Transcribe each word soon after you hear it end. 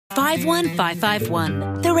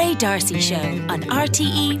51551, The Ray D'Arcy Show on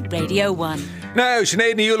RTE Radio 1. Now,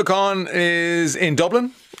 Sinéad Ní Uallacháin is in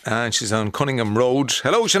Dublin and she's on Cunningham Road.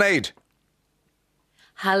 Hello, Sinead.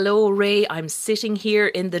 Hello, Ray. I'm sitting here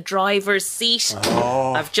in the driver's seat.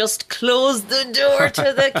 Oh. I've just closed the door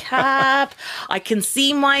to the cab. I can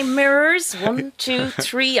see my mirrors. 1, 2,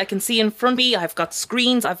 3. I can see in front of me. I've got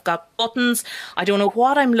screens. I've got buttons. I don't know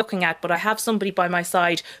what I'm looking at, but I have somebody by my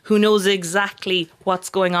side who knows exactly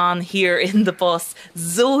what's going on here in the bus.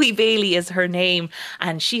 Zoe Bailey is her name,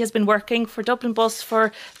 and she has been working for Dublin Bus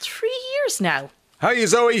for 3 years now. How are you,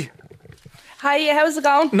 Zoe? Hi, how's it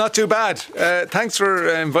going? Not too bad. Thanks for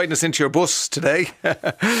inviting us into your bus today.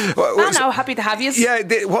 Happy to have you.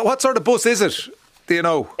 Yeah, what sort of bus is it? Do you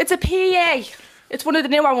know? It's a PA. It's one of the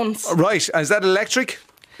newer ones. Right, and is that electric?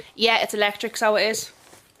 Yeah, it's electric, so it is.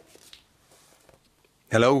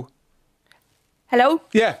 Hello? Hello?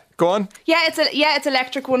 Yeah, go on. Yeah, it's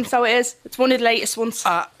electric one, so it is. It's one of the latest ones.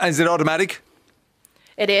 Is it automatic?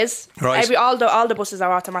 It is. Right. All the buses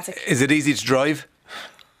are automatic. Is it easy to drive?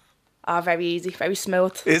 Very easy, very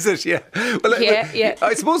smooth. Is it? Yeah. Well, yeah.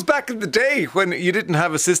 I suppose back in the day when you didn't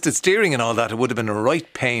have assisted steering and all that, it would have been a right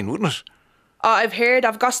pain, wouldn't it?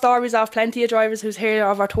 I've got stories of plenty of drivers who's here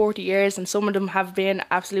over 30 years, and some of them have been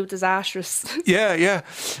absolute disastrous. Yeah.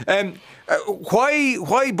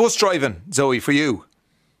 Why bus driving, Zoe, for you?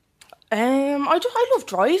 I love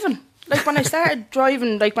driving. Like when I started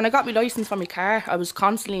driving, like when I got my licence for my car, I was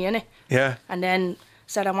constantly in it. Yeah. And then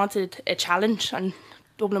said I wanted a challenge, and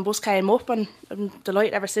Dublin Bus came up, and I'm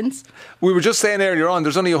delighted ever since. We were just saying earlier on,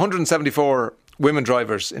 there's only 174 women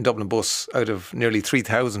drivers in Dublin Bus out of nearly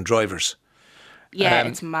 3,000 drivers. Yeah,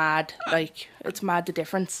 it's mad. Like, it's mad, the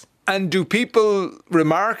difference. And do people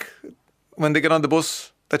remark when they get on the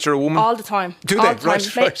bus that you're a woman? All the time. Do all they? The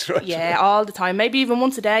time. Right. Yeah, all the time. Maybe even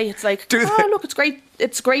once a day. It's like, look, it's great.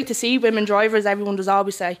 It's great to see women drivers, everyone does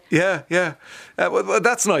always say. Yeah. Well,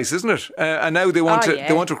 that's nice, isn't it? And now they want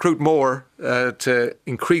to recruit more to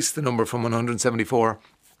increase the number from 174.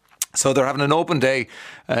 So they're having an open day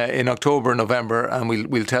in October and November, and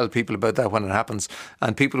we'll tell people about that when it happens,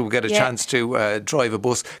 and people will get a chance to drive a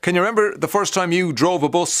bus. Can you remember the first time you drove a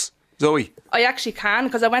bus, Zoe? I actually can,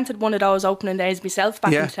 because I went to one of those opening days myself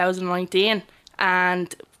back in 2019,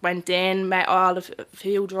 and went in, met a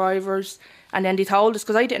few drivers, and then they told us,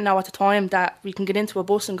 because I didn't know at the time, that we can get into a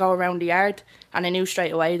bus and go around the yard, and I knew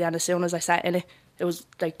straight away then as soon as I sat in it, it was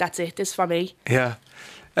like, that's it, this is for me. Yeah.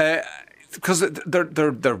 Because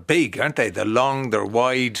they're big, aren't they? They're long, they're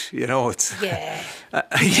wide, you know. It's yeah.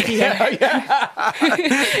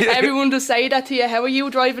 Everyone does say that to you. How are you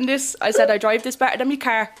driving this? I said I drive this better than my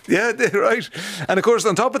car. Yeah, right. And of course,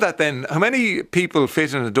 on top of that, then, how many people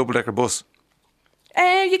fit in a double-decker bus?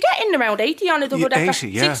 You get in around 80 on a double-decker. 80,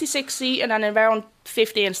 yeah. 66 seat and then around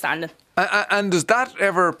 15 standing. And does that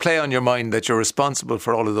ever play on your mind that you're responsible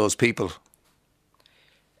for all of those people?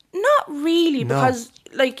 Not really, because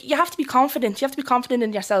like you have to be confident. You have to be confident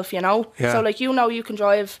in yourself, you know. Yeah. So like you can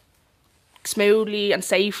drive smoothly and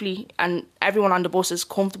safely, and everyone on the bus is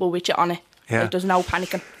comfortable with you on it. Yeah. Like there's no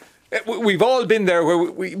panicking. We've all been there where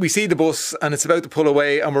we see the bus and it's about to pull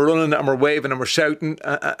away, and we're running and we're waving and we're shouting,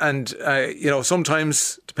 and you know,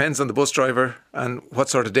 sometimes depends on the bus driver and what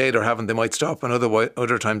sort of day they're having, they might stop, and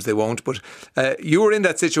other times they won't. But you were in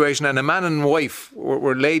that situation, and a man and wife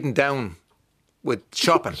were laden down with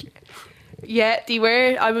shopping. Yeah, they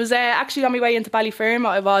were. I was actually on my way into Ballyfermot.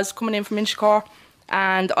 I was coming in from Inchicore,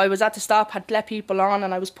 and I was at the stop, had let people on,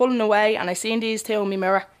 and I was pulling away, and I seen these two in my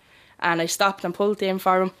mirror, and I stopped and pulled in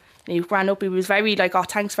for him. And he ran up, he was very like, oh,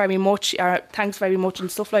 thanks very much, and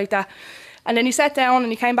stuff like that. And then he sat down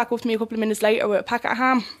and he came back up to me a couple of minutes later with a packet of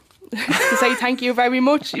ham to say thank you very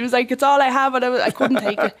much. He was like, it's all I have, and I couldn't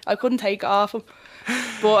take it. I couldn't take it off him.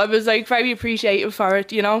 But I was like very appreciative for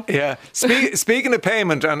it, you know. Yeah. Speaking of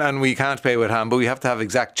payment, and we can't pay with hand, but we have to have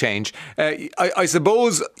exact change. I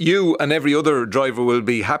suppose you and every other driver will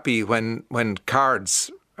be happy when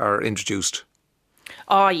cards are introduced.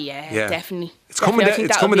 Oh yeah. Definitely. It's coming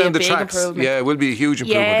down the tracks. Yeah, it will be a huge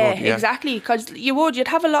improvement. Yeah, exactly. Because you'd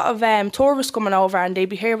have a lot of tourists coming over, and they'd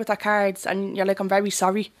be here with their cards, and you're like, I'm very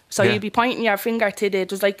sorry. So you'd be pointing your finger to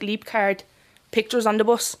there's like leap card pictures on the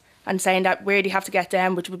bus, and saying that where they have to get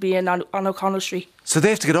them, which would be on O'Connell Street. So they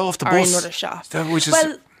have to get off the bus? Or another shop.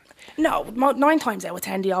 Well, no, 9 times out of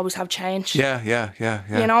 10 they always have change. Yeah.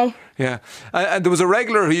 You know? Yeah. And there was a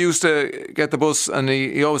regular who used to get the bus, and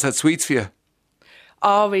he always had sweets for you.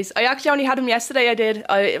 Always. I actually only had him yesterday, I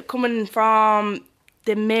did. Coming from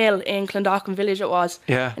the mill in Clondalkin Village it was.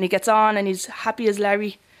 Yeah. And he gets on and he's happy as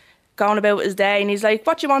Larry, going about his day, and he's like,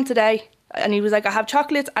 what do you want today? And he was like, I have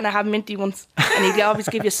chocolates and I have minty ones. And he'd always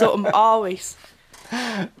give you something, always.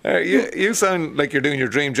 You sound like you're doing your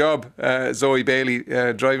dream job, Zoe Bailey,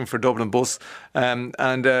 driving for Dublin Bus. And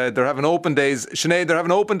they're having open days. Sinead, they're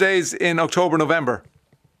having open days in October, November.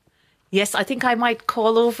 Yes, I think I might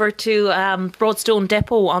call over to Broadstone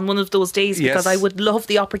Depot on one of those days because I would love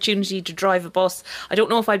the opportunity to drive a bus. I don't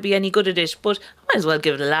know if I'd be any good at it, but I might as well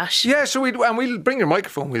give it a lash. Yeah, so we'll bring your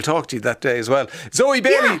microphone. We'll talk to you that day as well. Zoe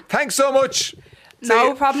Bailey, thanks so much.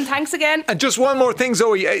 No problem. Thanks again. And just one more thing,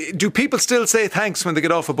 Zoe. Do people still say thanks when they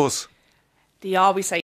get off a bus? They always say